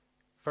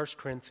1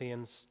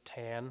 Corinthians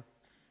 10,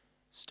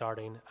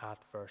 starting at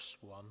verse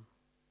 1.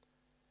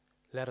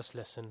 Let us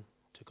listen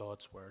to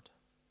God's word.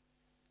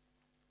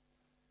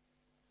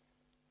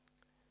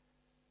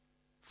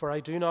 For I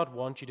do not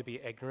want you to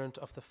be ignorant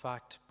of the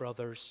fact,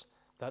 brothers,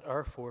 that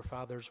our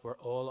forefathers were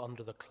all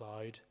under the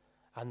cloud,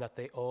 and that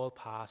they all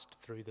passed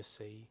through the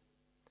sea.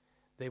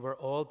 They were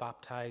all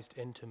baptized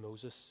into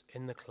Moses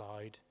in the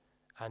cloud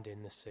and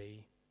in the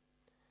sea.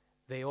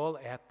 They all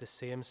ate the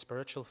same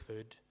spiritual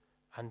food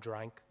and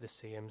drank the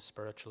same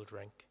spiritual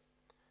drink,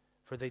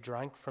 for they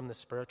drank from the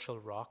spiritual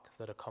rock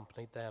that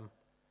accompanied them,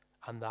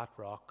 and that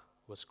rock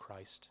was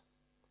Christ.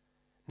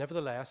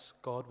 Nevertheless,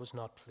 God was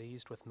not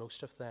pleased with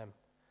most of them.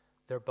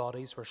 Their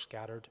bodies were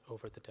scattered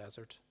over the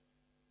desert.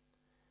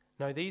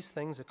 Now these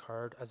things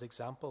occurred as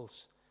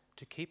examples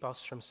to keep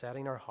us from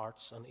setting our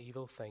hearts on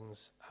evil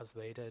things as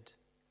they did.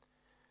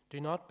 Do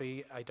not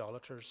be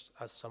idolaters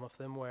as some of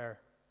them were.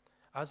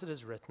 As it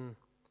is written,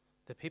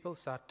 the people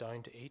sat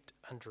down to eat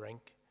and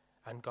drink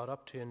and got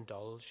up to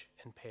indulge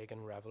in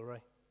pagan revelry.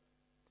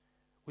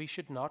 We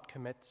should not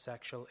commit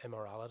sexual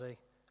immorality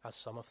as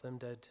some of them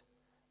did,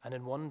 and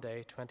in one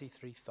day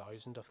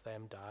 23,000 of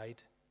them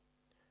died.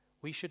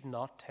 We should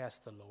not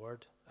test the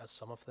Lord, as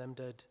some of them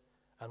did,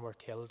 and were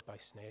killed by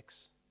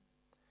snakes.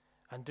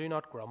 And do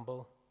not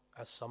grumble,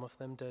 as some of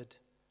them did,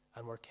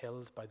 and were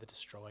killed by the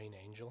destroying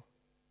angel.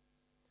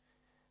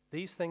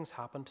 These things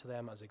happened to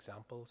them as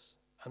examples,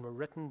 and were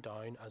written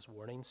down as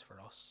warnings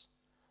for us,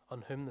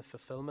 on whom the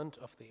fulfillment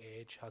of the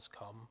age has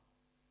come.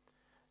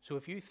 So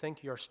if you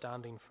think you are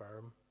standing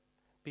firm,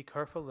 be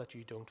careful that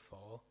you don't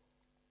fall.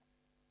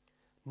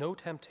 No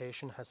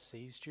temptation has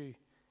seized you,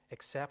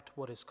 except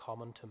what is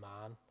common to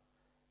man.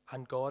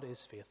 And God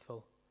is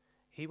faithful.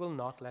 He will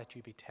not let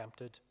you be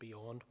tempted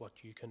beyond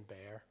what you can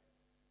bear.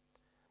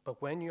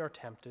 But when you are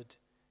tempted,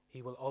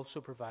 he will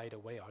also provide a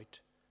way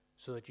out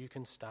so that you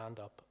can stand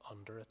up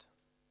under it.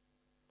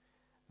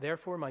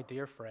 Therefore, my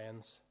dear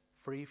friends,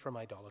 flee from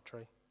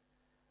idolatry.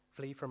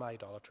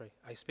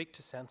 I speak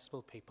to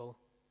sensible people.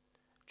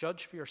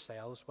 Judge for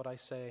yourselves what I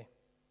say.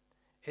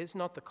 Is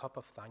not the cup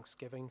of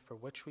thanksgiving for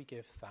which we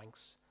give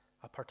thanks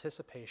a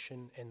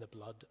participation in the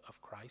blood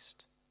of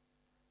Christ?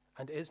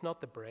 And is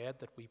not the bread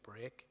that we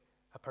break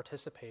a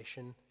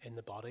participation in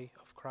the body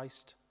of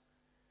Christ?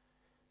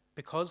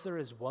 Because there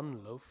is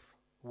one loaf,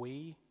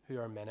 we, who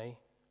are many,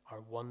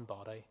 are one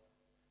body,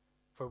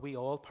 for we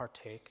all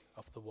partake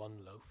of the one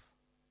loaf.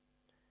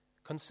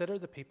 Consider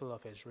the people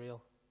of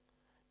Israel.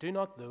 Do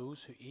not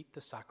those who eat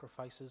the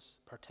sacrifices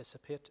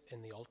participate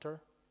in the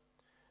altar?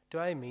 Do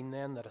I mean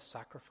then that a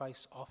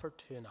sacrifice offered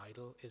to an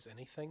idol is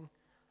anything,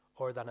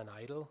 or that an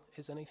idol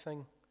is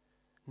anything?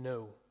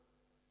 No.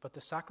 But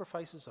the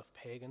sacrifices of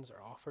pagans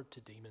are offered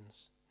to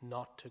demons,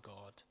 not to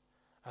God,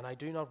 and I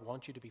do not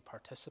want you to be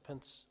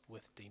participants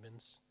with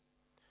demons.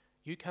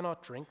 You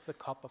cannot drink the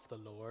cup of the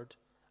Lord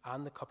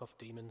and the cup of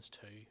demons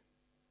too.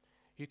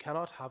 You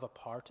cannot have a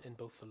part in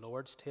both the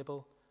Lord's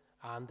table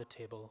and the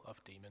table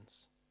of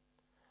demons.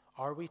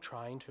 Are we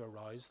trying to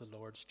arouse the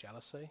Lord's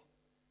jealousy?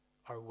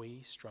 Are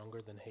we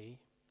stronger than he?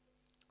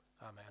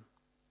 Amen.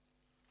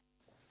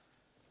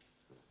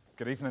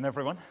 Good evening,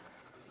 everyone.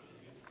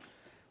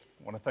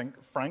 I want to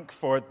thank Frank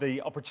for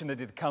the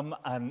opportunity to come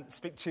and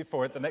speak to you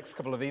for the next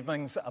couple of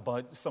evenings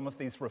about some of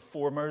these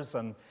reformers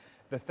and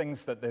the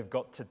things that they've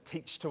got to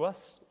teach to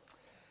us.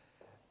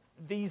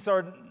 These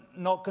are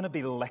not going to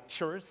be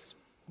lectures.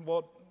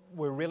 What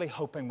we're really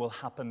hoping will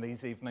happen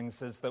these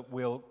evenings is that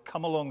we'll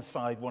come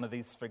alongside one of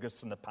these figures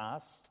from the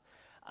past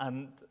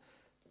and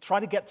try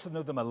to get to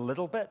know them a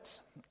little bit,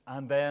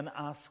 and then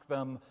ask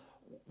them,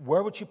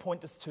 where would you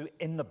point us to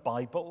in the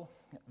Bible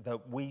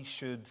that we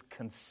should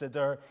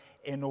consider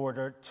in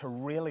order to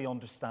really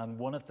understand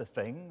one of the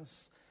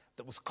things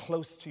that was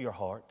close to your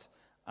heart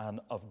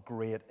and of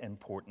great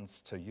importance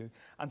to you?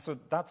 And so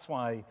that's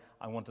why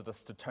I wanted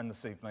us to turn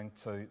this evening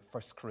to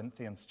 1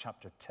 Corinthians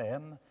chapter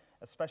 10,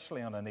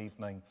 especially on an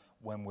evening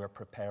when we're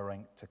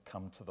preparing to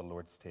come to the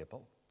Lord's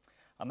table.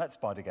 And let's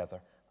bow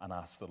together and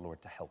ask the Lord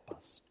to help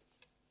us.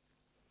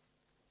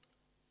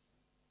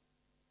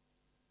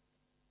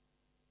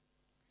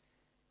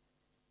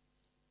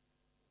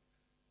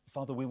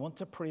 Father, we want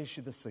to praise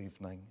you this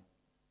evening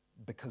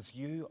because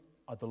you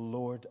are the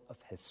Lord of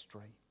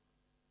history.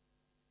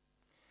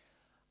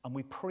 And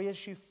we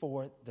praise you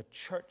for the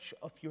church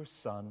of your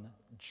Son,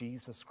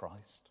 Jesus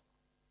Christ,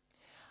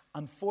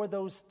 and for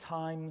those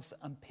times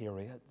and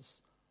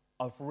periods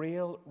of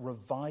real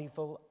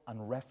revival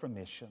and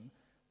reformation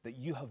that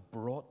you have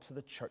brought to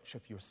the church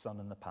of your Son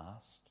in the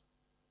past.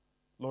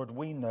 Lord,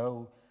 we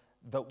know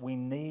that we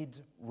need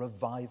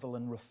revival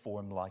and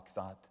reform like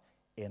that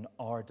in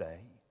our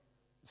day.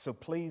 So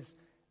please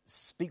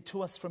speak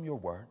to us from your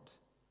word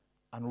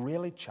and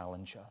really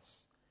challenge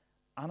us.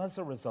 And as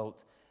a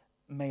result,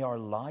 may our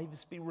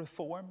lives be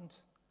reformed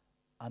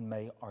and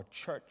may our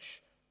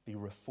church be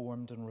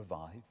reformed and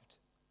revived.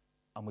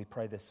 And we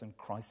pray this in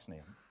Christ's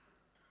name.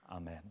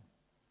 Amen.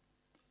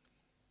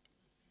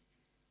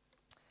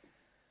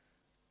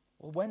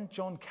 Well, when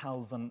John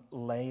Calvin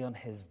lay on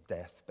his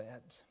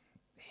deathbed,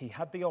 he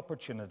had the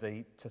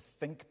opportunity to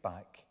think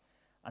back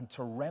and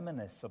to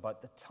reminisce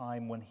about the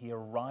time when he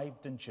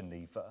arrived in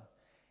Geneva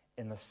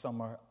in the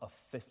summer of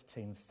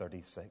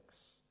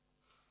 1536.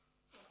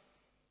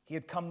 He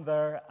had come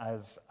there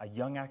as a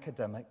young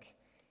academic.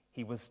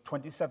 He was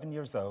 27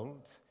 years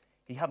old.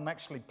 He hadn't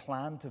actually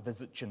planned to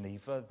visit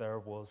Geneva. There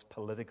was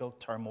political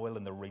turmoil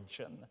in the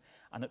region,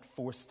 and it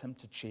forced him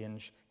to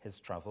change his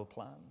travel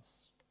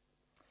plans.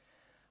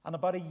 And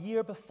about a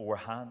year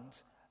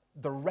beforehand,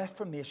 the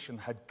Reformation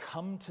had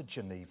come to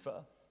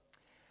Geneva,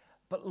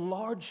 but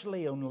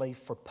largely only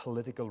for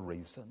political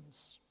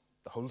reasons.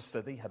 The whole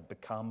city had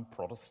become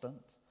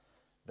Protestant.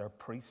 Their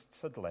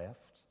priests had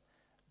left.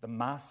 The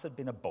Mass had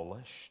been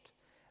abolished.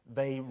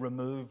 They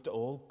removed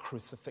all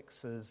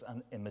crucifixes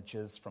and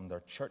images from their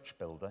church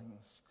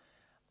buildings,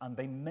 and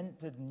they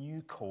minted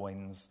new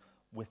coins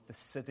with the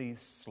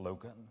city's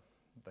slogan.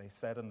 They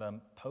said in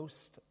them,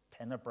 "Post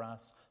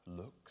tenebras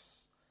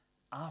lux,"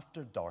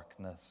 after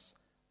darkness,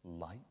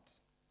 light.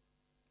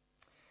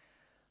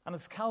 And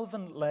as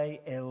Calvin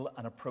lay ill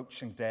and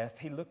approaching death,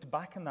 he looked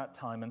back in that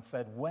time and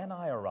said, when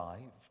I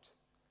arrived,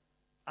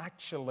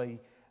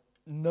 actually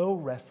no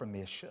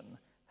Reformation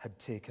had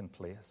taken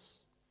place.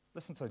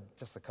 Listen to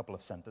just a couple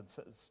of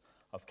sentences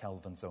of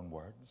Calvin's own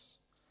words.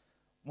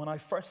 When I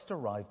first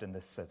arrived in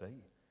this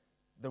city,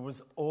 there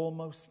was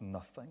almost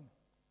nothing.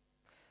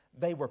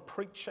 They were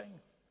preaching,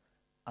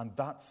 and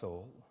that's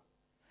all.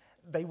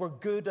 They were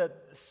good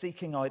at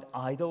seeking out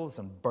idols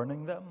and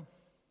burning them,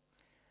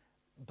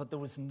 but there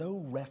was no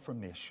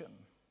reformation.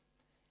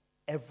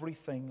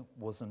 Everything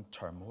was in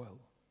turmoil.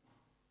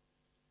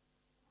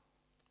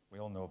 We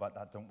all know about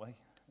that, don't we?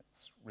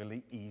 It's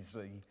really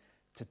easy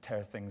to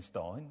tear things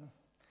down.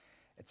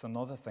 It's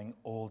another thing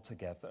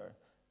altogether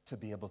to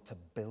be able to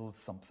build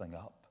something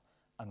up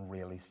and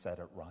really set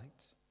it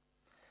right.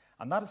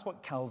 And that is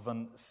what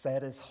Calvin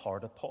set his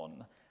heart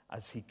upon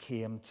as he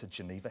came to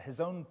Geneva. His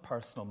own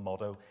personal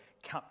motto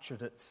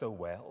captured it so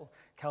well.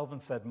 Calvin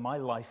said, "My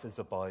life is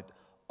about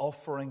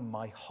offering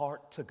my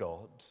heart to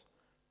God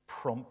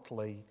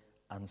promptly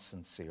and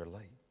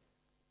sincerely."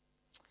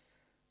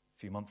 A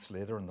few months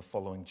later, in the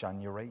following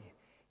January,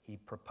 he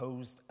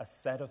proposed a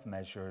set of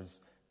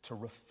measures to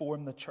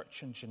reform the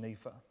church in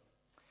Geneva.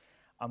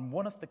 And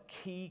one of the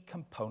key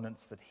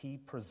components that he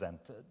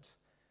presented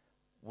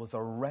was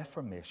a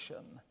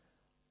reformation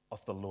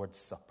of the Lord's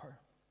Supper.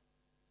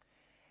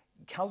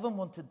 Calvin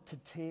wanted to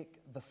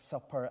take the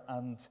supper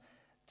and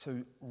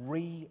to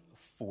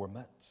reform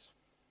it.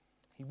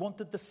 He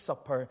wanted the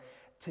supper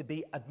to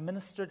be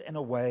administered in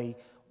a way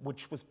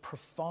which was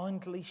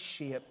profoundly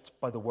shaped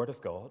by the Word of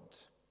God.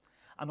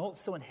 And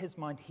also in his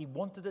mind, he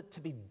wanted it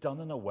to be done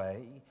in a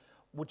way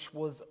which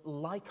was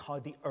like how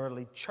the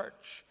early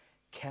church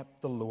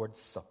kept the Lord's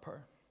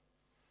Supper.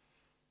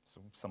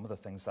 So some of the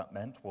things that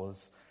meant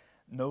was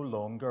no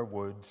longer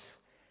would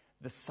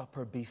the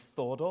supper be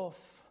thought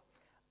of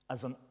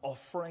as an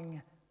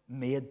offering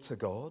made to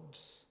God.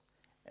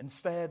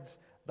 Instead,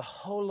 the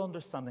whole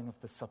understanding of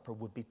the supper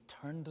would be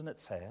turned on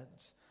its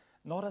head,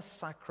 not a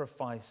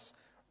sacrifice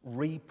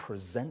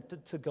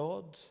represented to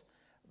God,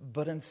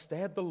 but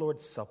instead the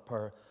Lord's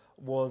Supper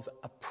was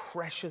a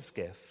precious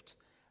gift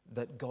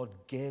that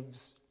God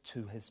gives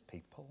to his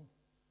people.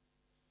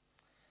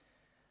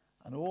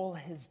 And all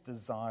his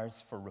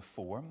desires for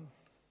reform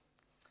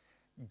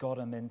got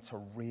him into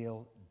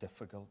real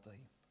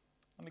difficulty.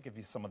 Let me give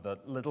you some of the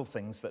little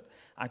things that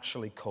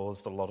actually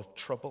caused a lot of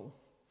trouble.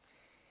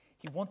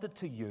 He wanted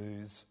to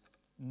use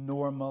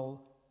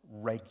normal,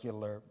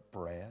 regular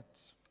bread.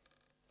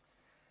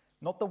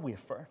 Not the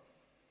wafer,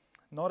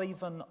 not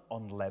even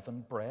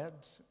unleavened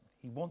bread.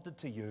 He wanted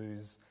to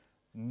use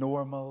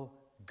normal,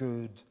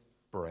 good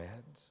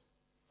bread.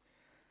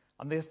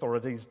 And the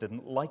authorities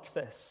didn't like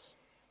this.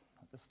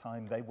 At this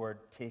time, they were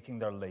taking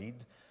their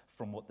lead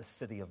from what the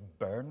city of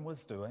Bern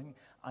was doing.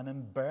 And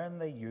in Bern,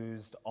 they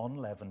used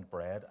unleavened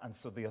bread. And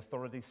so the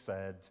authorities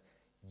said,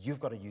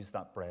 you've got to use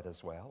that bread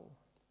as well.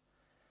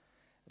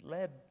 It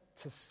led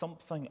to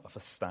something of a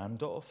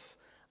standoff.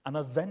 And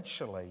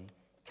eventually,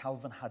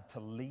 Calvin had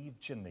to leave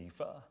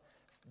Geneva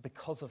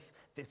because of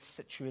the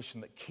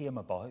situation that came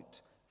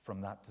about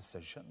from that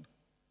decision.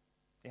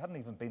 He hadn't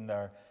even been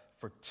there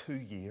for 2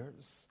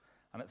 years,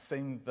 and it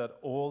seemed that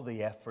all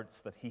the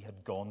efforts that he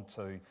had gone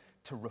to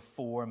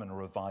reform and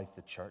revive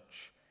the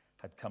church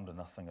had come to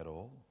nothing at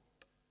all.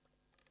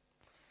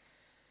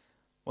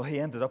 Well, he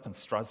ended up in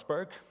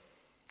Strasbourg,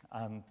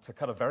 and to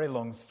cut a very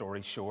long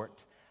story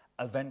short,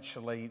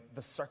 eventually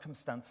the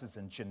circumstances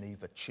in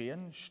Geneva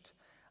changed,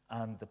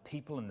 and the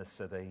people in the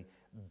city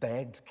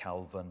begged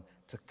Calvin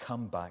to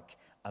come back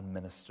and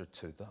minister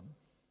to them.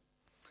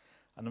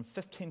 And in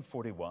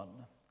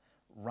 1541,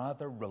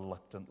 rather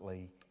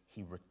reluctantly,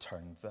 he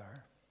returned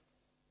there.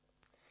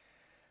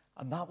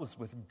 And that was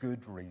with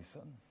good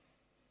reason.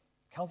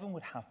 Calvin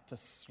would have to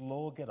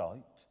slog it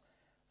out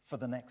for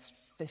the next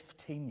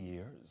 15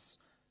 years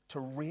to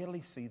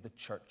really see the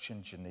church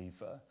in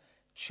Geneva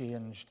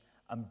changed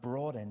and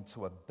brought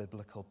into a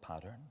biblical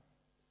pattern.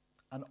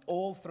 And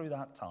all through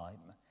that time,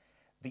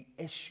 the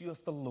issue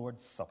of the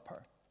Lord's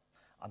Supper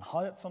and how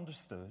it's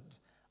understood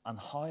and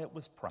how it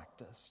was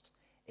practiced,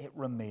 it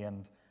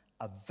remained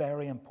a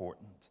very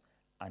important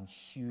and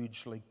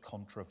hugely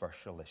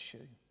controversial issue.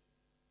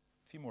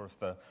 A few more of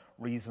the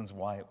reasons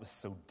why it was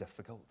so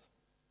difficult.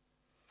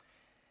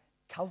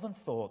 Calvin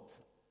thought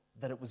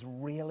that it was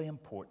really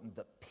important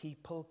that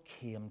people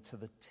came to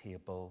the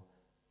table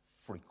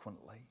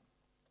frequently.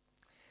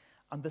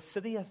 And the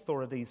city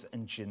authorities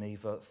in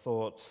Geneva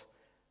thought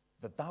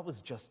that that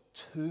was just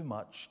too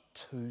much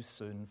too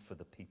soon for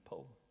the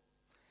people.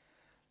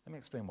 Let me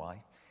explain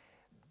why.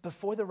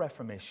 Before the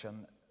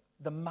Reformation,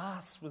 the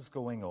Mass was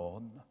going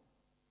on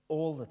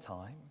all the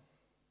time.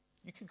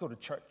 You could go to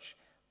church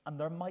and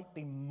there might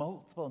be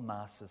multiple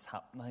Masses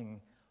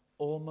happening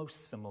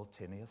almost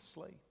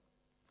simultaneously.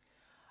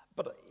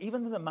 But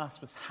even though the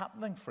Mass was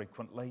happening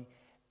frequently,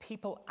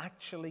 people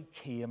actually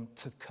came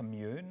to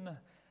commune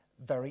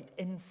very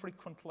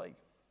infrequently.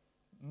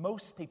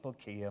 Most people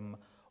came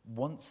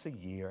once a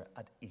year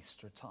at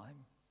Easter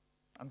time.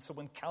 And so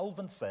when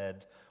Calvin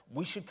said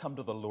we should come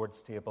to the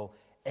Lord's table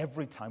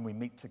every time we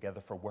meet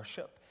together for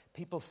worship,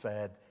 people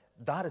said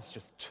that is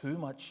just too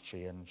much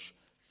change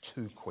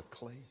too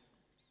quickly.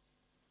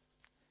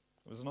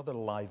 There was another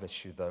live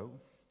issue though,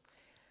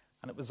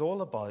 and it was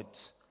all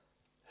about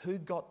who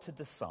got to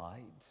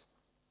decide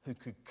who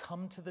could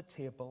come to the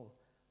table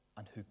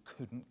and who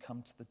couldn't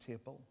come to the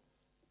table.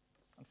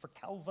 And for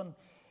Calvin,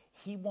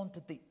 he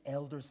wanted the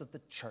elders of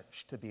the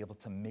church to be able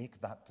to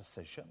make that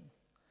decision.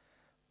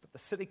 But the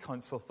city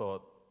council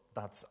thought,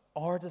 that's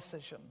our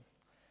decision.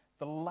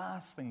 The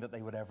last thing that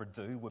they would ever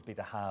do would be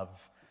to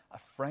have a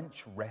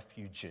French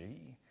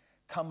refugee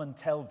come and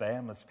tell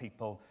them, as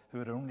people who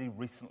had only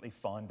recently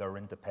found their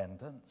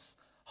independence,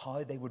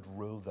 how they would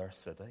rule their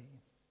city.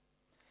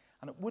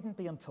 And it wouldn't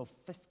be until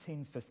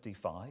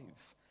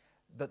 1555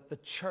 that the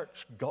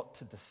church got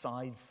to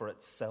decide for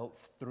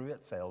itself through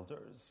its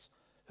elders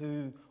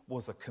who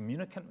was a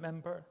communicant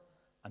member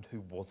and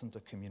who wasn't a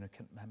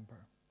communicant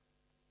member.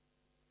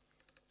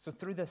 So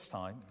through this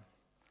time,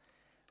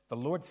 the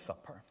Lord's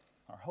Supper,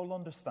 our whole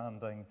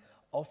understanding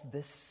of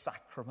this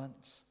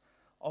sacrament,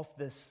 of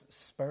this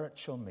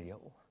spiritual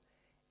meal,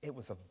 it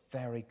was a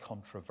very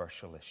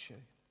controversial issue.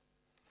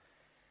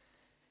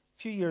 A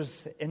few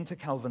years into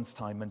Calvin's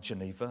time in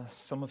Geneva,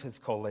 some of his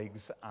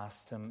colleagues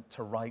asked him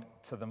to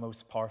write to the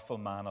most powerful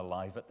man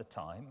alive at the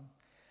time,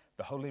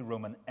 the Holy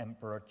Roman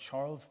Emperor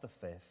Charles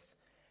V,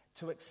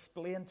 to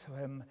explain to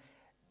him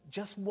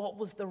just what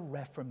was the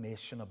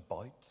Reformation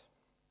about.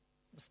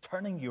 It was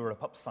turning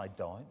Europe upside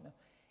down.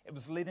 It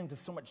was leading to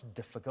so much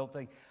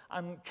difficulty.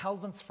 And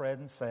Calvin's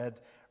friend said,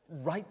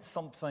 write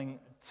something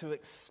to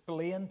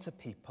explain to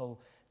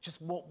people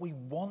just what we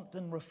want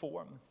in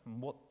reform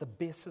and what the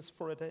basis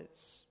for it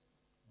is.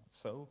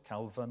 So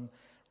Calvin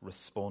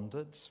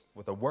responded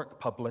with a work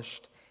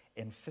published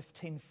in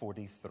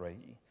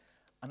 1543,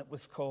 and it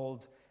was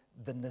called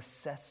The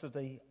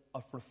Necessity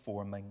of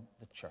Reforming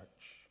the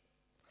Church.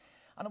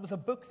 And it was a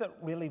book that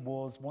really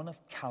was one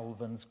of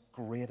Calvin's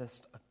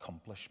greatest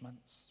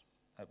accomplishments.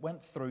 It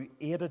went through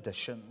 8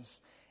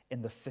 editions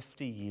in the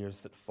 50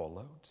 years that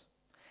followed.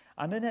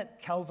 And in it,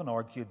 Calvin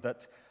argued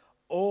that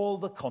all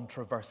the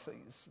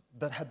controversies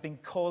that had been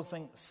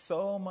causing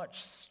so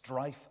much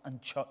strife and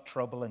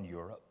trouble in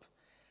Europe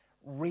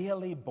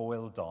really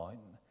boiled down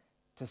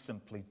to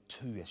simply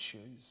 2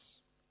 issues,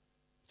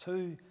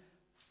 2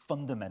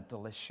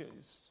 fundamental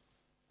issues.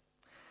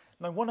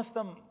 Now, one of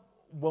them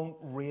won't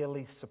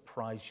really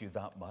surprise you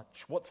that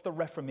much. What's the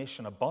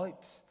Reformation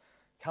about?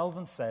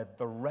 Calvin said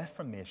the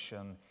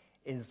Reformation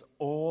is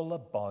all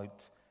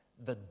about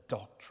the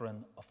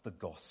doctrine of the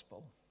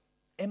gospel.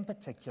 In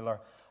particular,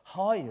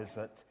 how is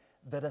it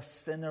that a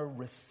sinner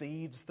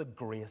receives the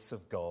grace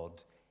of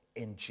God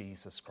in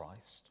Jesus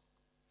Christ?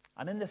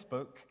 And in this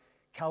book,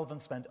 Calvin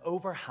spent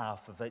over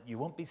half of it, you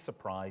won't be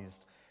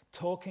surprised,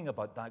 talking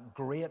about that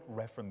great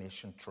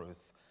Reformation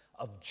truth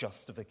of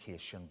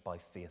justification by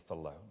faith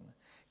alone.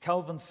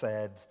 Calvin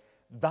said,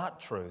 that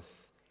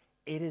truth,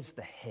 it is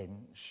the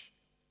hinge.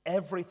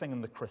 Everything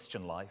in the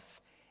Christian life,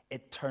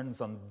 it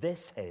turns on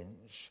this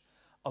hinge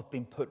of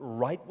being put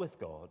right with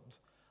God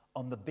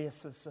on the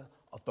basis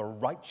of the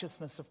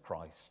righteousness of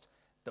Christ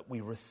that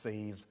we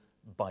receive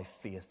by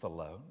faith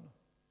alone.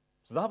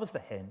 So that was the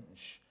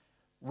hinge,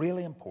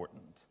 really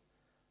important.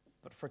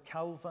 But for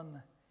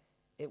Calvin,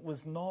 it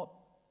was not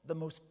the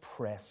most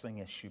pressing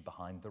issue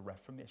behind the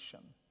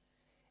Reformation.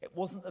 It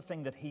wasn't the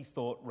thing that he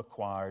thought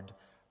required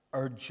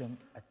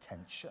urgent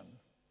attention.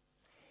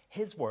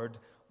 His word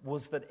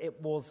was that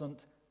it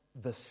wasn't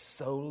the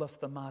soul of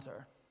the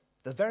matter.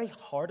 The very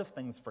heart of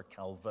things for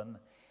Calvin,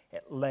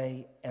 it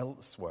lay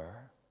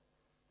elsewhere.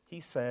 He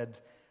said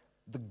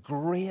the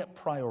great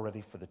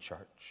priority for the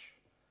church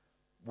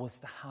was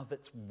to have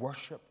its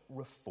worship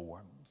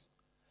reformed,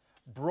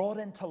 brought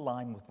into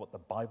line with what the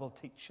Bible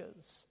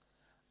teaches,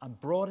 and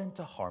brought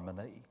into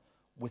harmony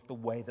with the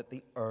way that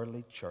the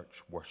early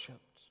church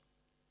worshipped.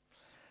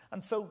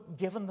 And so,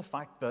 given the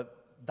fact that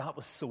that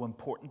was so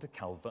important to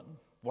Calvin,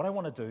 what I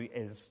want to do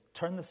is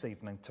turn this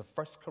evening to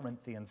 1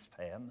 Corinthians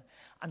 10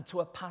 and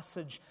to a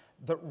passage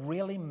that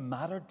really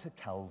mattered to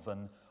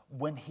Calvin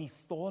when he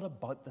thought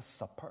about the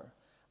supper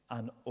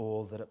and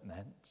all that it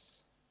meant.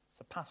 It's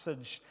a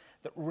passage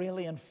that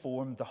really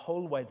informed the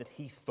whole way that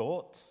he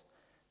thought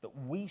that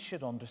we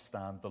should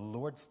understand the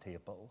Lord's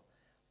table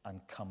and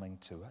coming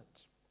to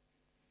it.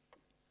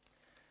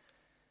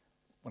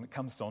 When it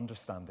comes to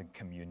understanding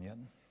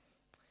communion,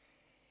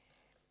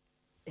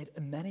 it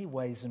in many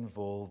ways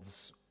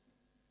involves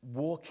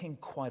walking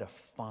quite a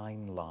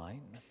fine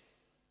line,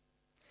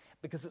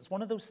 because it's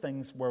one of those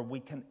things where we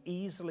can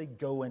easily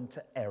go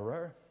into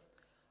error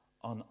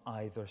on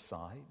either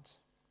side.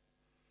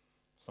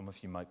 Some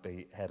of you might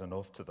be heading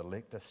off to the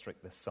Lake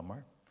District this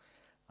summer,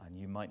 and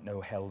you might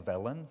know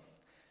Helvellyn,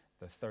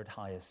 the third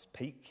highest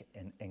peak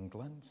in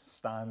England,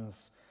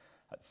 stands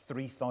at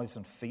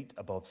 3,000 feet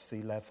above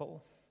sea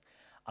level.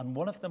 And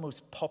one of the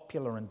most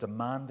popular and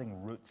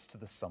demanding routes to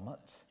the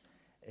summit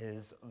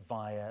is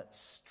via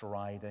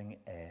Striding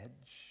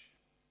Edge.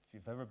 If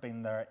you've ever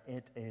been there,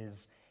 it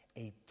is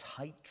a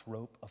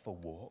tightrope of a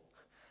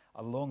walk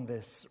along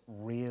this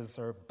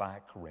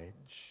razor-back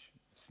ridge.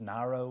 It's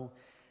narrow,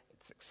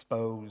 it's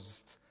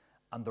exposed,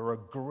 and there are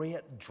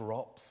great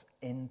drops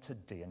into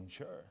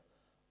danger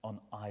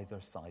on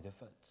either side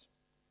of it.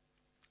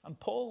 And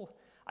Paul,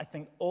 I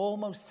think,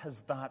 almost has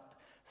that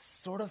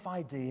sort of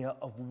idea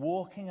of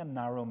walking a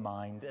narrow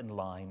mind in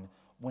line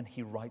when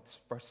he writes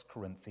 1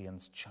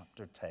 Corinthians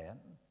chapter 10.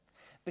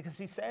 Because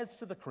he says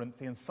to the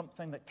Corinthians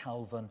something that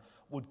Calvin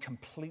would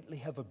completely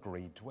have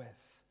agreed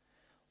with.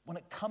 When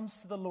it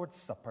comes to the Lord's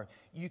Supper,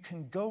 you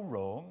can go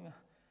wrong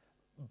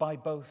by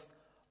both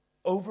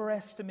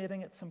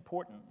overestimating its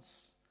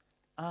importance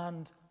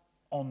and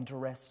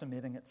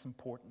underestimating its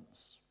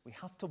importance. We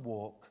have to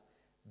walk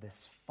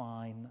this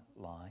fine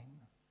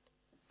line.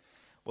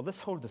 Well,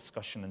 this whole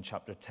discussion in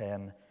chapter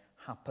 10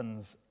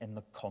 happens in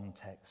the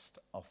context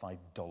of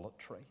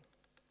idolatry.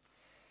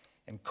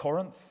 In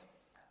Corinth,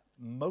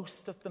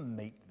 most of the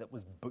meat that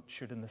was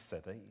butchered in the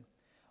city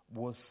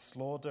was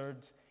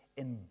slaughtered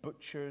in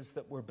butchers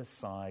that were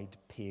beside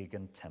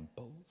pagan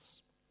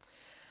temples.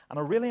 And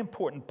a really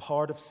important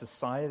part of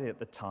society at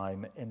the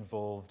time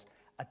involved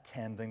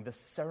attending the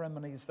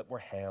ceremonies that were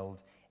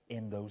held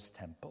in those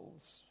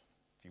temples.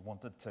 If you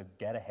wanted to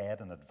get ahead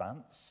in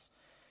advance,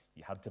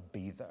 you had to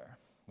be there,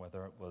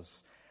 whether it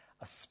was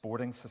a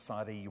sporting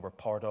society you were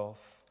part of,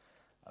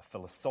 a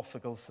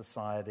philosophical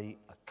society,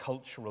 a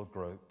cultural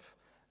group.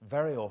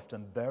 Very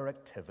often their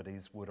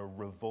activities would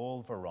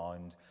revolve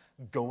around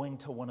going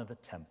to one of the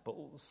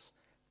temples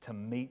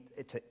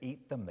to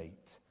eat the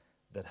meat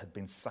that had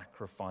been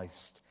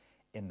sacrificed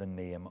in the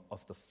name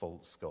of the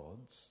false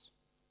gods.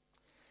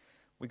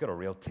 We got a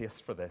real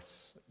taste for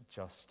this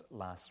just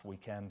last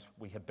weekend.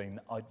 We had been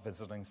out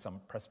visiting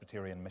some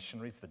Presbyterian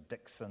missionaries, the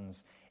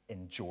Dixons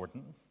in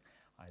Jordan.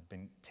 I had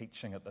been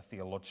teaching at the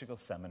theological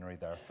seminary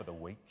there for the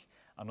week,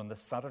 and on the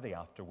Saturday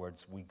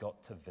afterwards we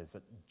got to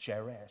visit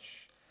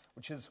Jerash,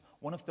 which is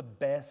one of the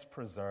best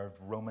preserved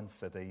Roman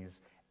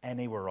cities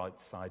anywhere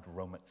outside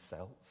Rome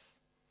itself.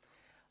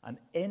 And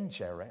in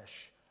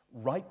Jerash,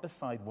 right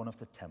beside one of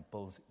the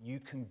temples, you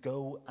can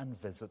go and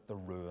visit the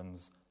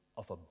ruins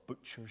of a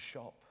butcher's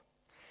shop.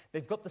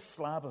 They've got the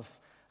slab of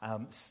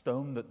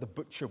stone that the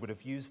butcher would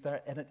have used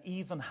there, and it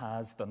even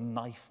has the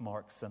knife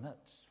marks in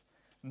it.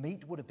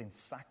 Meat would have been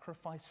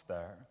sacrificed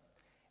there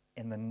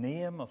in the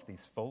name of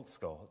these false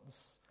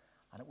gods,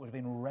 and it would have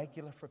been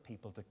regular for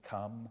people to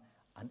come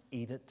and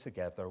eat it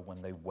together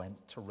when they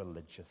went to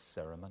religious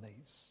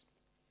ceremonies.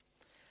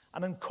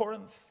 And in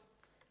Corinth,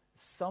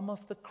 some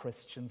of the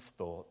Christians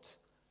thought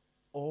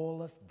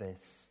all of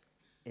this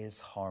is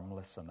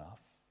harmless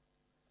enough.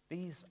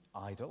 These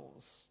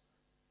idols,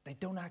 they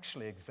don't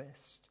actually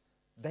exist.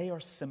 They are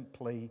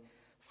simply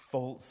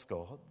false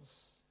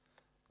gods.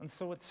 And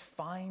so it's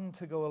fine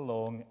to go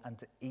along and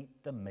to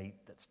eat the meat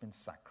that's been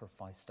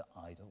sacrificed to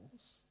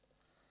idols.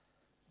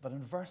 But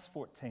in verse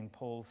 14,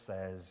 Paul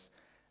says,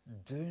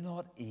 do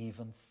not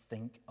even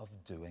think of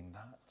doing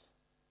that.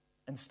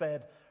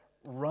 Instead,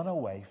 run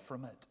away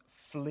from it.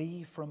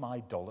 Flee from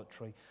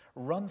idolatry.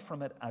 Run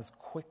from it as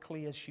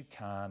quickly as you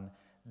can.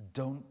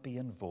 Don't be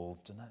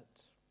involved in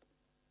it.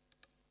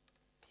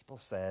 People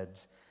said,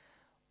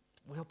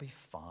 we'll be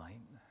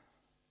fine.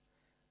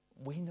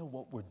 We know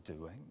what we're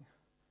doing.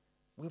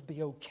 We'll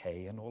be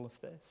okay in all of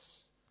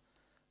this.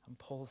 And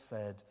Paul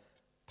said,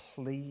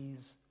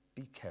 please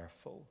be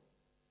careful.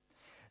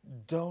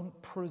 Don't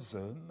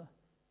presume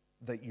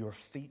that your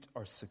feet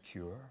are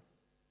secure.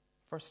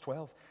 Verse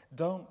 12,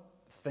 don't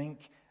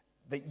think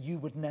that you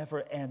would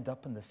never end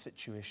up in the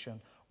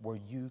situation where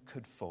you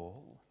could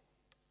fall.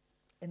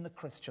 In the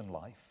Christian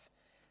life,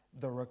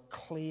 there are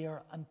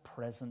clear and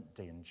present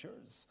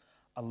dangers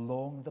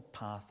along the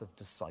path of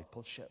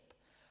discipleship.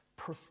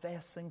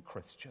 Professing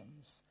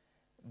Christians,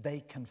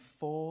 they can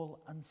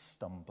fall and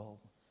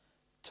stumble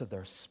to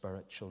their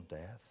spiritual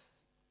death.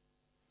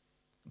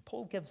 And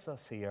Paul gives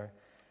us here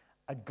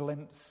a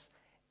glimpse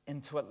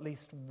into at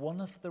least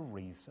one of the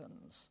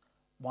reasons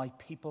why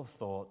people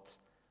thought,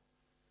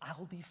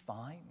 I'll be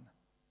fine.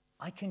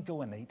 I can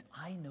go and eat.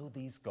 I know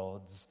these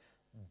gods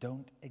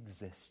don't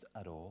exist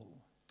at all.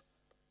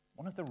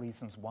 One of the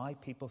reasons why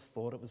people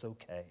thought it was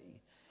okay,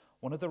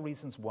 one of the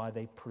reasons why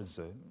they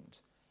presumed,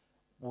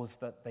 was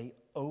that they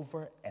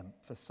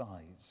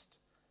overemphasized,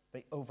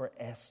 they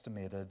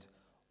overestimated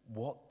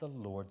what the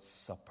Lord's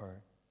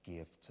Supper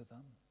gave to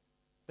them.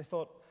 They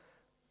thought,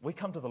 we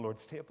come to the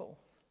Lord's table.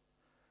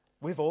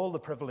 We've all the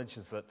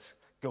privileges that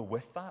go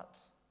with that.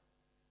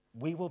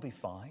 We will be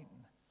fine.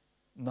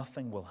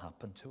 Nothing will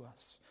happen to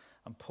us.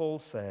 And Paul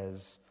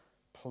says,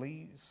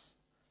 please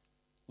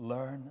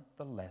learn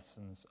the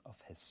lessons of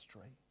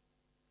history.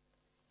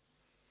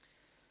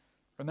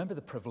 Remember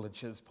the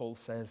privileges, Paul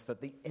says,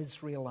 that the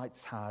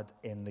Israelites had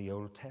in the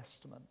Old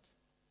Testament.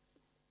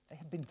 They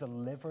had been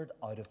delivered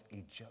out of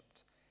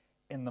Egypt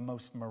in the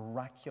most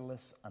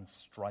miraculous and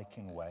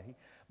striking way.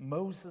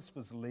 Moses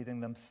was leading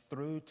them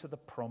through to the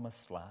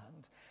promised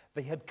land.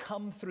 They had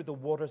come through the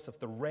waters of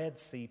the Red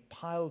Sea,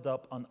 piled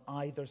up on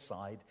either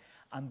side,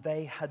 and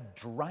they had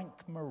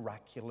drank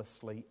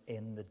miraculously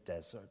in the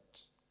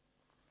desert.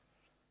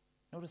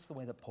 Notice the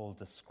way that Paul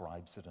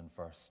describes it in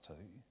verse 2.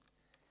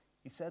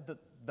 He said that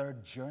their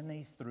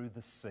journey through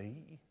the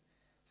sea,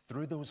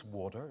 through those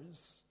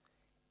waters,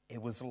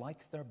 it was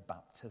like their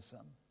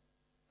baptism.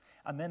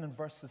 And then in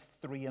verses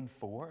 3 and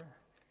 4,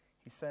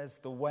 he says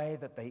the way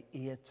that they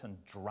ate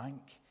and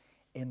drank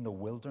in the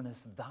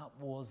wilderness, that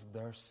was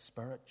their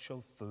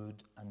spiritual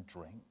food and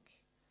drink.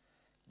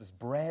 It was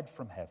bread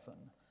from heaven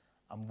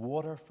and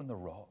water from the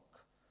rock,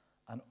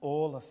 and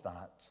all of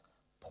that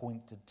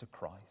pointed to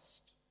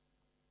Christ.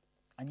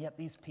 And yet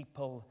these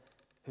people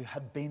who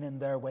had been in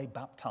their way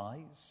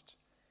baptized,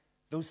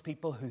 those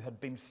people who had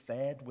been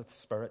fed with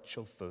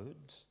spiritual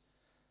food,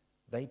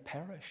 they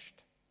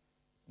perished.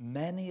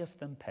 Many of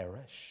them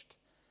perished.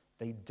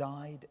 They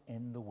died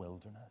in the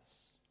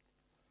wilderness.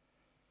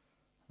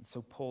 And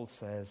so Paul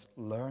says,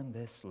 learn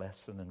this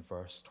lesson in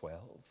verse 12.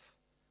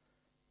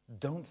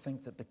 Don't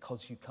think that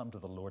because you come to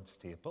the Lord's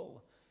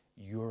table,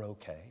 you're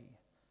okay.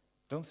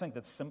 Don't think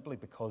that simply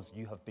because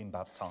you have been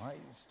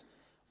baptized,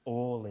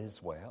 all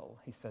is well.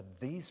 He said,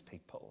 these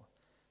people,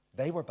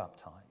 they were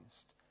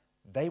baptized,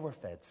 they were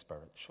fed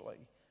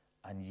spiritually,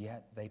 and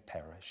yet they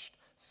perished.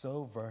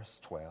 So verse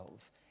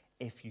 12,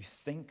 if you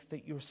think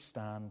that you're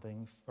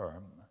standing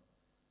firm,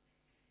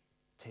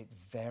 take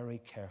very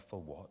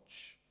careful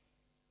watch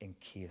in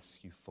case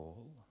you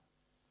fall.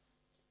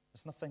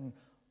 There's nothing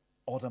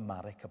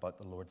automatic about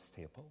the Lord's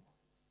table.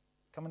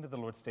 Coming to the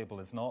Lord's table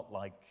is not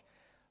like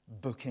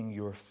booking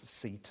your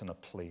seat in a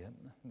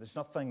plane. There's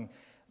nothing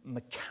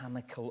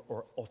mechanical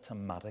or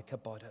automatic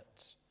about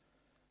it.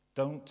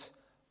 Don't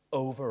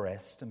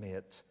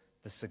overestimate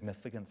the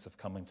significance of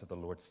coming to the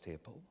Lord's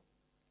table.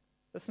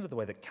 Listen to the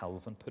way that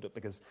Calvin put it,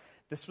 because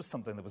this was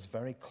something that was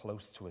very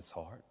close to his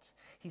heart.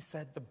 He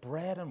said, the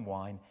bread and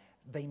wine,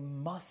 they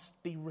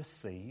must be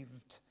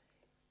received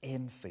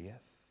in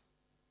faith.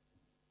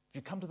 If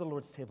you come to the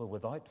Lord's table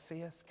without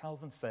faith,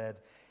 Calvin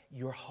said,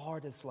 your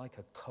heart is like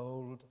a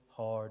cold,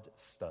 hard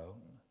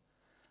stone.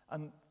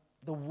 And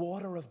the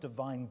water of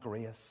divine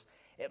grace,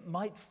 it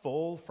might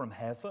fall from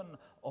heaven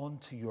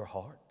onto your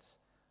heart,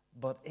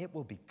 but it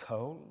will be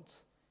cold,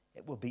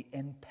 it will be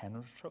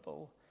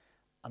impenetrable,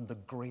 and the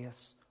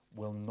grace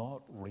will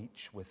not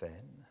reach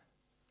within.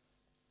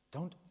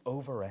 Don't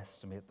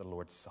overestimate the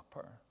Lord's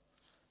Supper.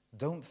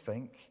 Don't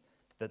think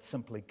that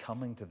simply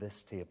coming to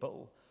this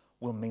table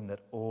will mean that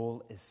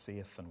all is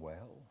safe and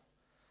well.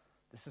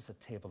 This is a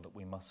table that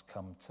we must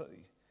come to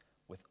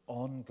with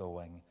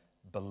ongoing,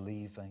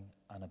 believing,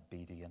 and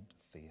obedient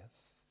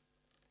faith.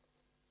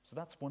 So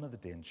that's one of the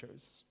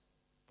dangers.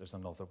 There's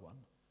another one.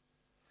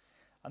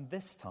 And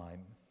this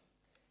time,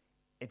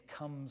 it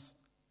comes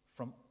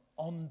from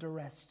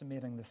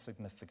underestimating the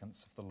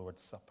significance of the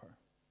Lord's Supper.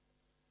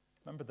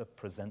 Remember the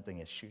presenting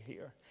issue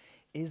here.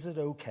 Is it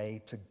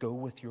okay to go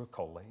with your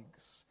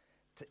colleagues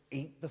to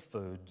eat the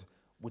food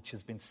which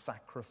has been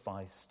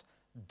sacrificed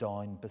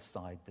down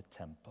beside the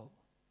temple?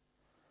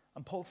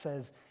 And Paul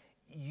says,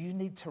 you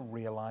need to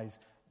realize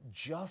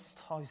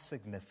just how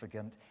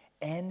significant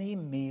any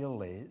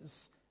meal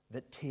is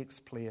that takes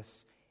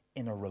place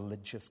in a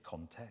religious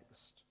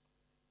context.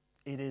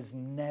 It is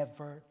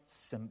never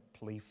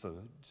simply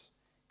food.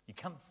 You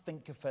can't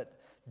think of it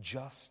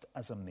just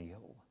as a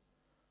meal.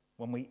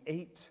 When we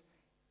eat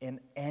in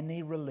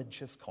any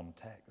religious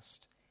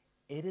context,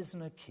 it is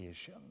an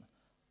occasion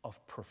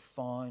of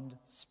profound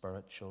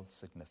spiritual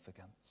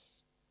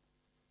significance.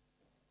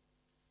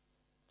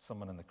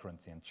 Someone in the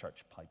Corinthian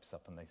church pipes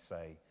up and they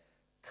say,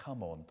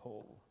 come on,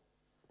 Paul.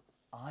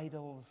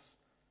 Idols,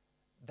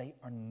 they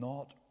are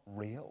not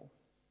real.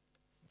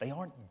 They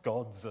aren't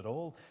gods at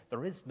all.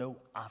 There is no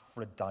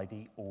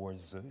Aphrodite or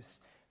Zeus.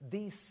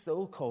 These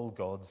so-called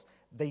gods,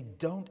 they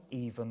don't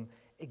even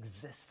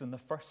exist in the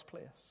first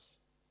place.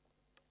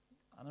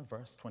 And in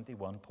verse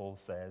 21, Paul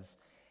says,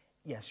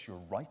 yes,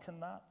 you're right in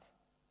that,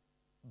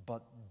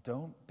 but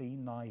don't be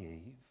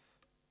naive.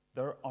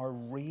 There are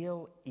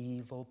real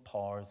evil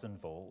powers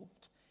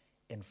involved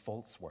in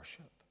false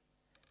worship.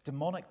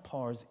 Demonic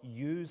powers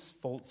use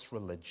false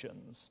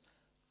religions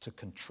to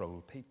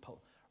control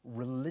people.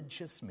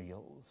 religious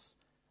meals,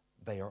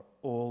 they are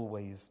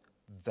always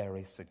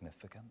very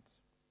significant.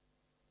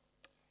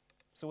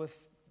 So if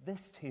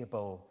this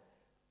table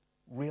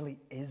really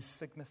is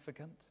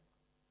significant,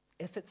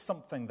 if it's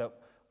something that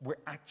we're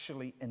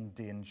actually in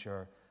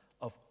danger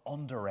of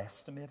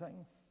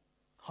underestimating,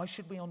 how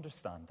should we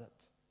understand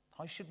it?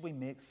 How should we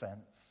make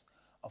sense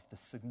of the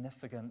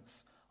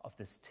significance of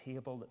this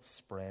table that's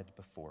spread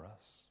before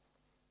us?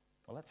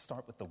 Well, let's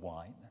start with the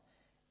wine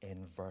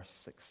in verse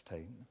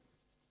 16.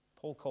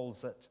 Paul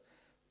calls it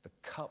the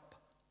cup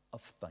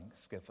of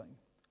thanksgiving,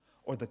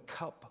 or the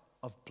cup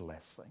of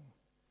blessing.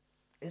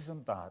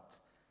 Isn't that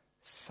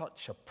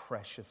such a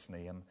precious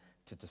name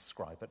to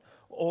describe it?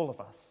 All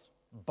of us,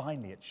 by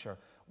nature,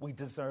 we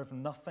deserve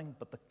nothing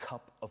but the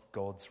cup of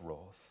God's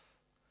wrath.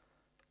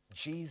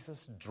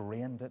 Jesus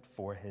drained it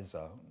for his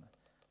own.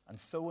 And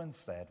so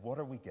instead, what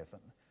are we given?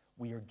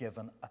 We are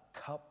given a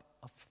cup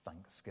of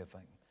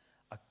thanksgiving,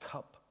 a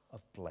cup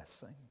of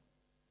blessing.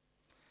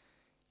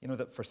 You know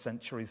that for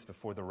centuries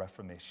before the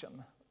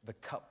Reformation, the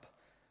cup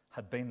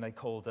had been, they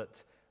called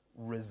it,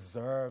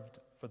 reserved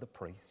for the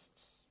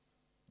priests.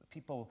 The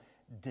people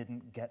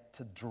didn't get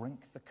to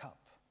drink the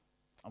cup.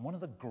 And one of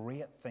the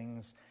great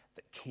things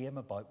that came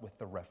about with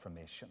the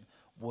Reformation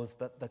was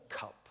that the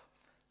cup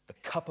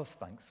of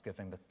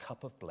thanksgiving, the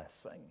cup of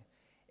blessing,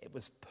 it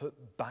was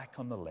put back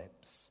on the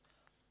lips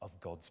of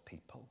God's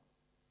people.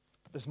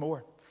 But there's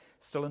more.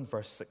 Still in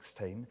verse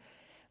 16,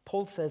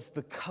 Paul says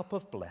the cup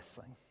of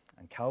blessing,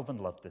 and Calvin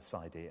loved this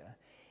idea,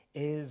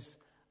 is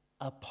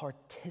a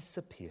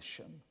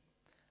participation,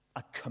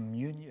 a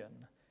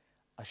communion,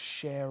 a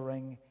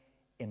sharing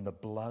in the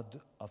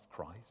blood of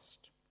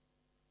Christ.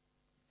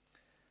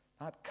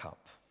 That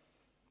cup,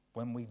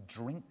 when we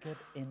drink it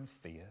in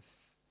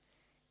faith,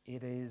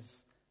 it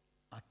is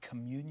a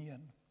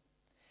communion,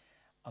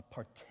 a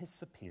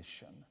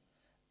participation,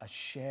 a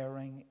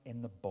sharing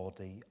in the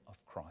body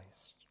of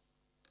Christ.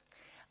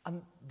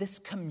 And this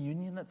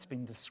communion that's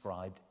been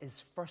described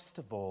is, first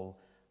of all,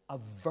 a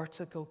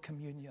vertical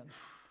communion.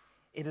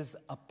 It is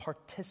a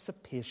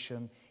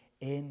participation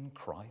in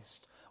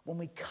Christ. When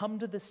we come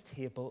to this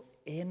table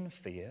in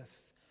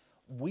faith,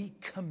 we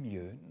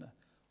commune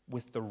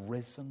with the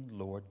risen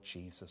Lord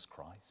Jesus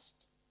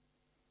Christ.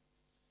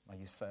 Now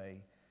you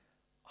say,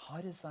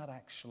 how does that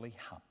actually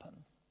happen?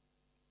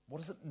 What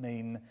does it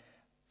mean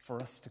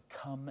for us to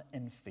come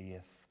in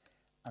faith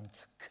and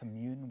to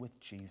commune with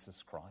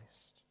Jesus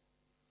Christ?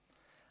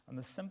 And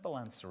the simple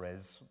answer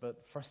is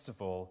that, first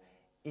of all,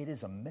 it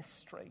is a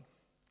mystery.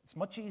 It's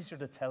much easier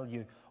to tell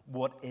you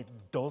what it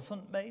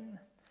doesn't mean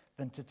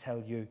than to tell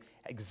you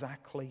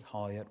exactly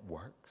how it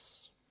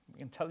works. We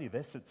can tell you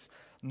this, it's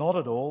not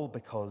at all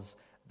because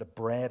the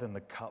bread and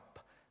the cup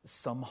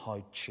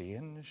somehow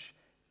change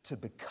to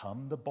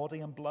become the body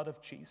and blood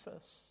of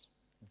Jesus.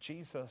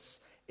 Jesus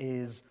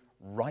is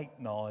right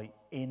now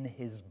in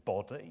his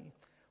body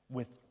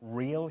with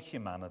real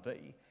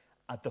humanity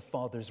at the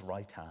Father's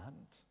right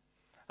hand.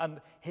 And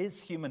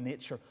his human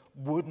nature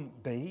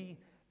wouldn't be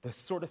the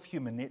sort of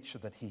human nature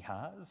that he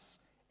has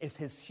if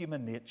his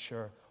human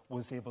nature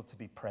was able to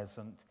be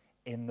present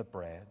in the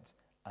bread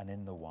and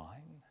in the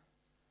wine.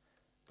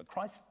 But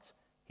Christ,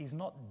 he's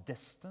not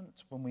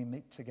distant when we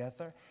meet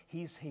together.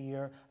 He's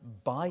here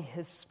by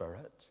his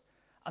Spirit,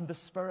 and the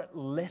Spirit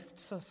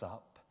lifts us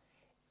up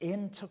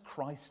into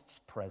Christ's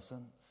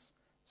presence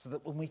so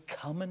that when we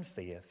come in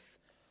faith,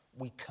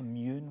 we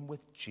commune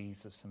with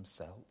Jesus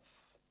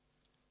himself.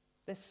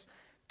 This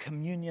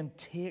communion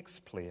takes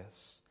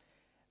place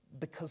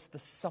because the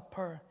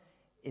supper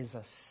is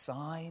a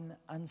sign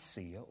and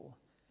seal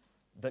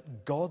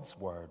that God's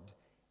word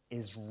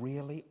is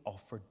really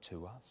offered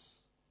to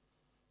us.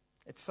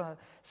 It's a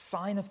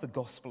sign of the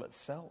gospel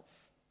itself.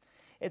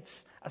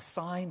 It's a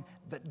sign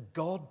that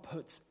God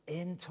puts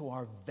into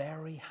our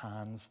very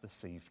hands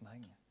this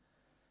evening.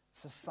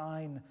 It's a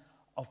sign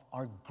of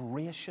our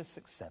gracious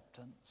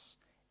acceptance.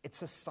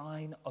 It's a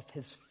sign of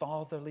his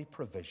fatherly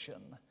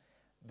provision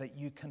that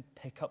you can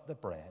pick up the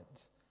bread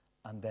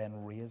and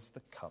then raise the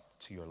cup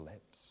to your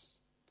lips.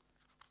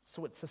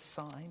 So it's a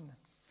sign.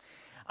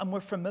 And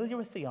we're familiar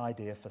with the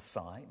idea of a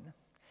sign.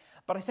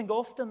 But I think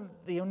often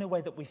the only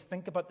way that we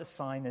think about the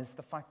sign is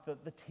the fact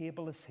that the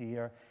table is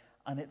here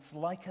and it's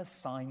like a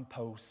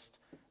signpost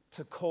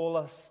to call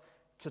us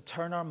to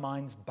turn our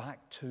minds back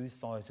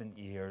 2,000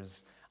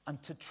 years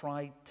and to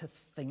try to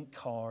think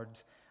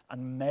hard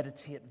and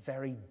meditate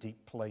very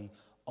deeply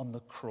on the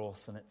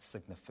cross and its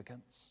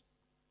significance.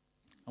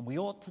 And we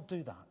ought to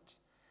do that.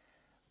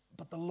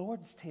 But the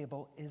Lord's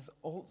table is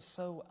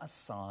also a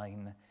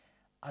sign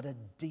at a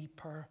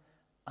deeper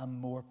and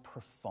more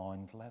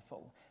profound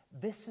level.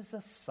 This is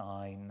a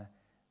sign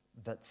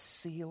that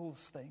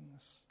seals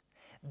things.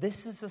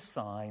 This is a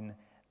sign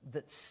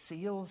that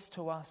seals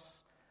to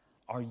us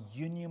our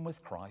union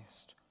with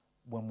Christ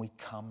when we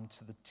come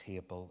to the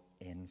table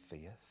in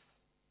faith.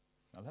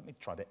 Now let me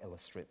try to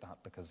illustrate that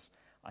because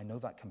I know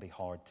that can be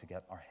hard to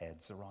get our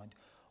heads around.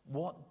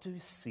 What do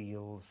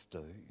seals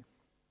do?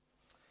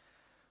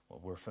 Well,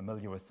 we're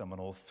familiar with them in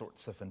all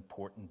sorts of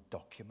important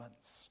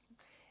documents.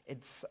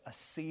 It's a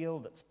seal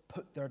that's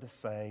put there to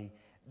say,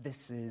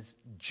 this is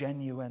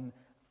genuine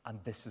and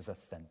this is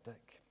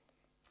authentic.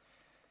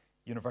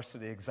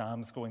 University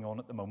exams going on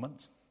at the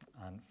moment,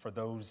 and for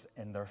those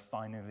in their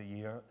final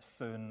year,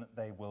 soon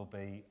they will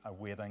be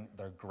awaiting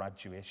their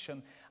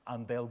graduation,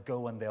 and they'll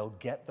go and they'll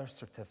get their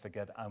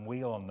certificate, and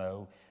we all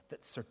know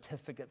that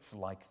certificates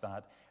like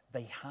that,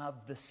 they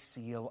have the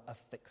seal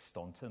affixed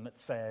onto them. It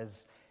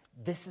says,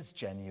 this is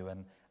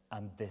genuine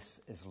and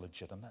this is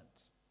legitimate.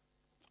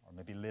 Or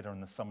maybe later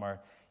in the summer,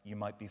 you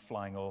might be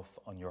flying off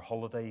on your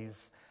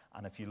holidays,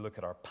 and if you look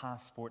at our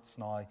passports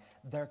now,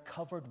 they're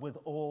covered with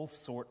all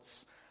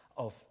sorts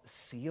of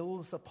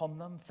seals upon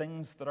them,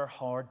 things that are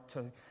hard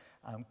to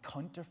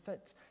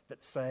counterfeit,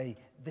 that say,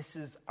 this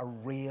is a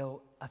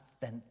real,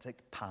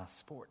 authentic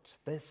passport.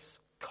 This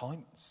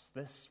counts,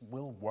 this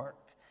will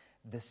work,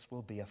 this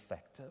will be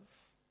effective.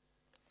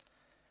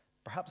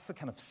 Perhaps the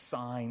kind of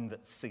sign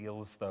that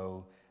seals,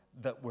 though,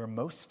 that we're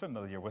most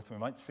familiar with, we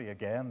might see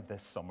again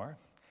this summer,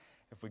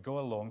 if we go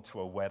along to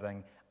a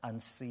wedding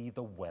and see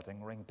the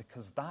wedding ring,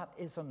 because that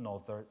is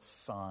another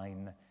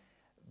sign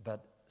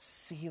that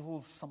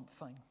seals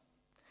something.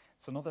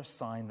 It's another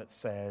sign that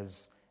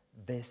says,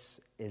 this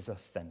is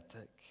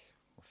authentic.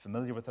 We're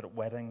familiar with it at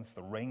weddings.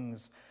 The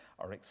rings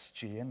are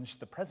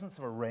exchanged. The presence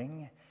of a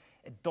ring,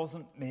 it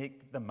doesn't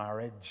make the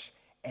marriage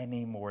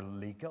any more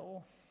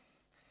legal.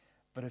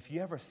 But if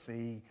you ever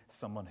see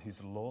someone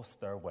who's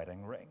lost their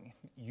wedding ring,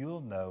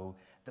 you'll know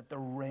that the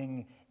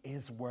ring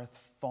is worth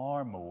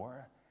far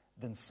more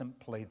than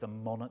simply the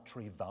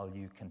monetary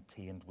value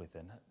contained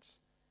within it.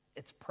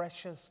 It's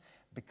precious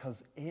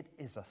because it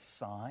is a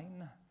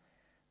sign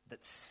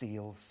that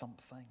seals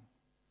something.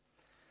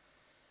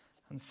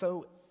 And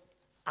so,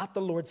 at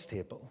the Lord's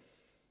table,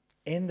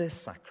 in this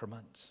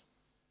sacrament,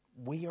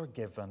 we are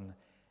given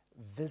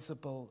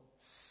visible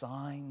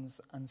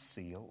signs and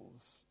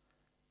seals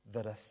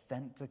that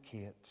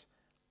authenticate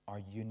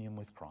our union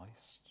with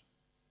Christ.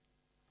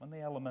 When the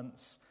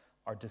elements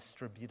are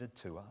distributed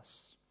to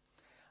us,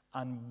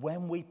 and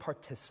when we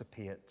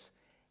participate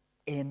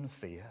in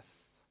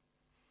faith,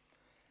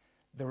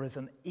 there is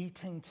an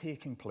eating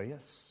taking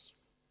place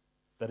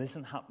that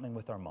isn't happening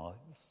with our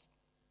mouths,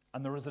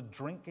 and there is a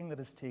drinking that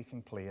is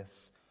taking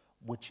place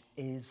which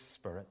is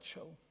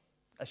spiritual.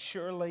 As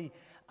surely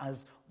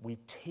as we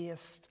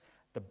taste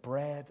the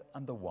bread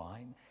and the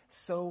wine,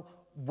 so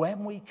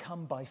when we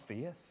come by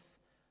faith,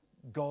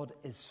 God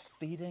is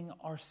feeding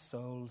our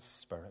souls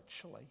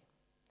spiritually.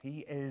 He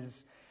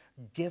is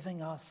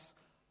giving us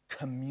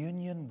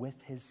communion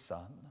with his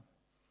Son.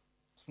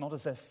 It's not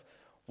as if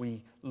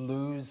we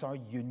lose our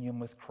union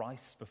with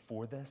Christ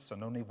before this,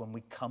 and only when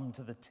we come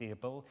to the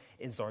table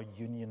is our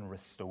union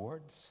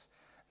restored.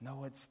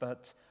 No, it's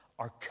that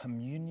our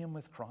communion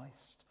with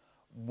Christ,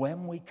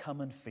 when we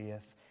come in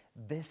faith,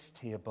 this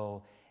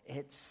table,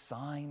 it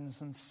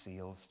signs and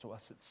seals to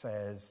us. It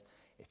says,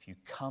 if you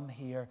come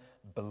here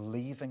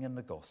believing in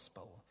the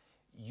gospel,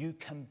 you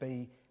can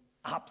be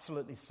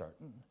absolutely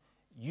certain,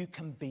 you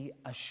can be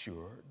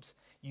assured,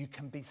 you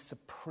can be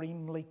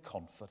supremely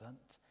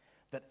confident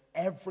that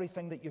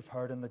everything that you've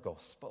heard in the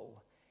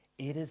gospel,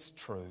 it is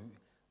true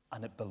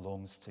and it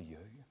belongs to you.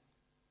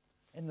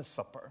 In the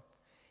supper,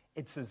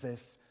 it's as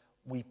if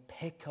we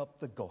pick up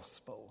the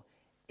gospel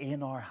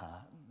in our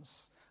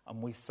hands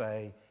and we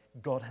say,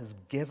 God has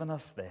given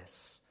us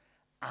this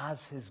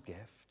as his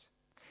gift.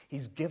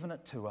 He's given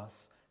it to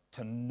us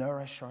to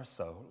nourish our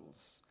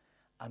souls.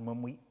 And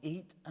when we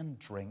eat and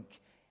drink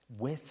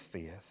with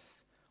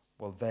faith,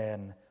 well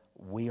then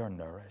we are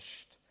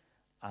nourished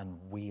and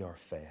we are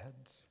fed.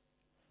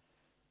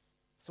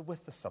 So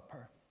with the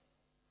supper,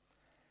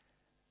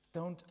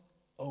 don't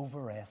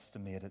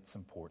overestimate its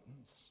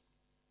importance.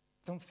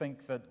 Don't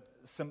think that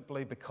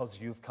simply because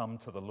you've come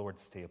to the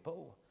Lord's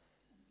table,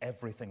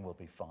 everything will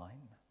be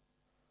fine.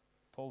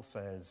 Paul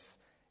says,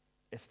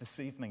 if this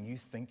evening you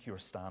think you're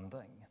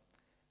standing,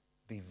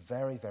 be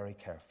very, very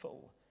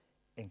careful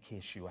in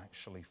case you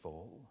actually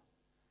fall.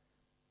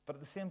 But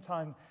at the same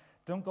time,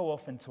 don't go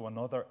off into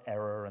another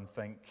error and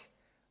think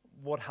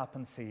what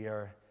happens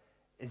here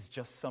is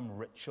just some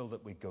ritual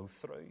that we go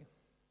through.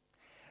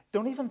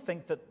 Don't even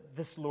think that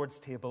this Lord's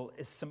table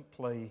is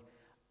simply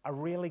a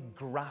really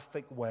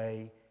graphic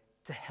way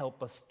to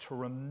help us to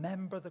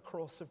remember the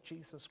cross of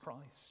Jesus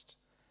Christ.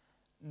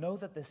 Know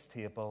that this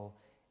table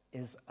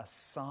is a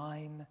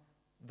sign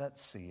that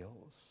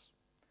seals.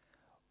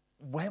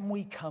 When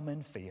we come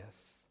in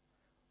faith,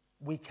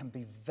 we can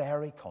be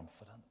very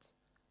confident.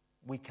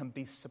 We can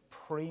be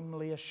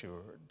supremely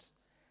assured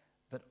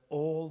that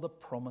all the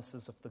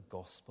promises of the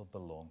gospel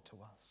belong to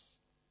us.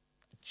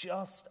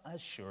 Just as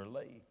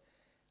surely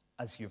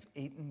as you've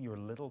eaten your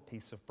little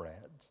piece of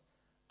bread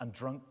and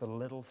drunk the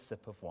little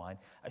sip of wine,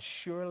 as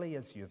surely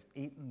as you've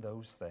eaten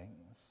those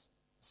things,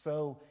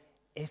 so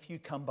if you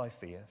come by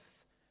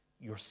faith,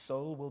 your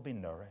soul will be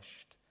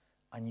nourished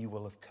and you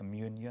will have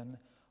communion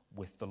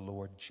with the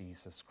Lord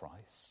Jesus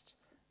Christ.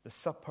 The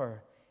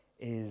supper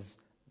is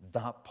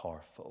that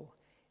powerful.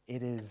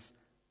 It is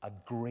a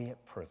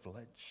great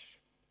privilege.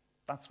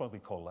 That's why we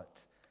call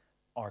it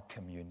our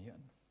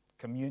communion.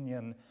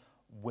 communion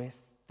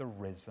with the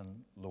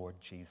risen Lord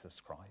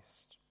Jesus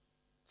Christ.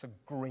 It's a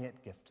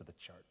great gift to the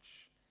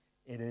church.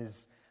 It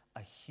is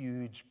a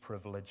huge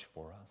privilege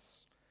for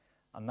us.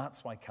 And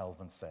that's why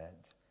Calvin said,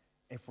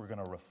 if we're going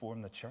to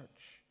reform the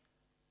church,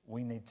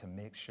 we need to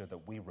make sure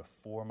that we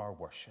reform our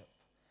worship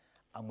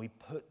and we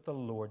put the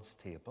Lord's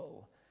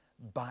table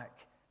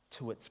back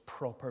to its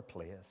proper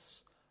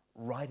place,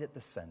 right at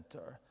the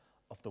center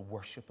of the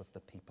worship of the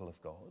people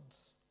of God.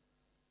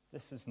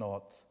 This is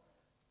not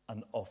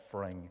an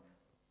offering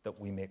that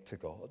we make to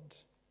God.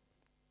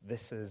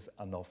 This is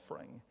an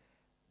offering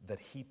that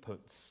he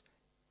puts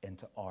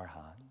into our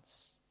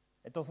hands.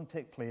 It doesn't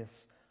take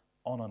place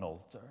on an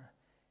altar.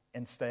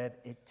 Instead,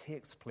 it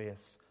takes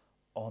place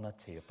on a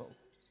table.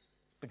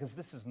 Because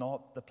this is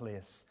not the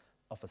place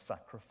of a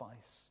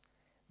sacrifice.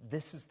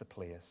 This is the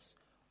place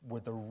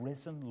where the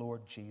risen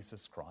Lord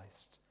Jesus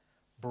Christ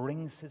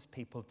brings his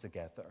people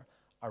together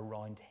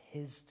around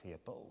his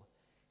table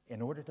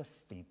in order to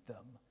feed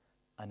them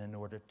and in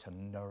order to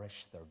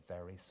nourish their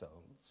very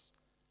souls.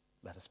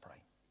 Let us pray.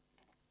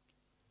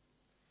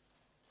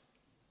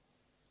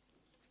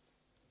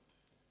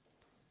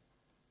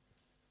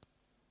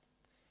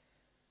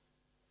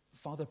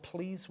 Father,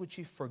 please would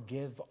you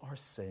forgive our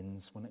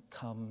sins when it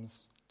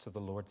comes to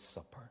the Lord's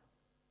Supper.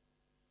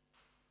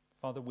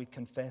 Father, we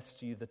confess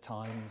to you the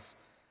times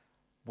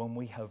when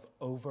we have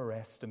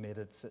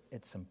overestimated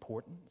its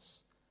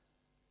importance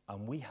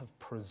and we have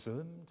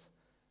presumed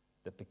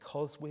that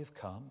because we've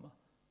come,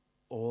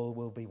 all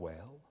will be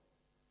well.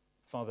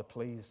 Father,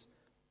 please,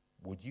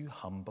 would you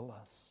humble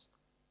us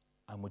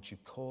and would you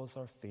cause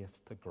our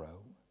faith to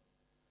grow?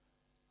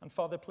 And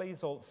Father,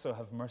 please also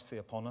have mercy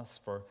upon us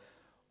for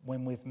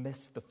when we've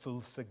missed the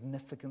full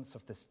significance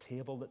of this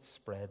table that's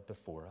spread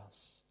before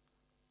us.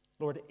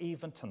 Lord,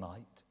 even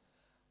tonight,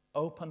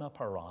 open up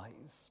our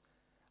eyes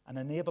and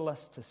enable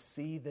us to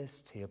see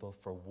this table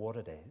for what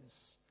it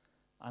is.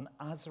 And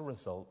as a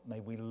result, may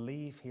we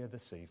leave here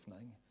this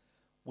evening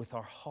with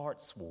our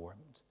hearts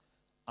warmed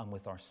and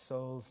with our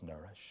souls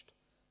nourished.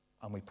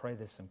 And we pray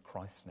this in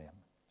Christ's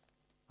name.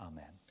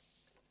 Amen.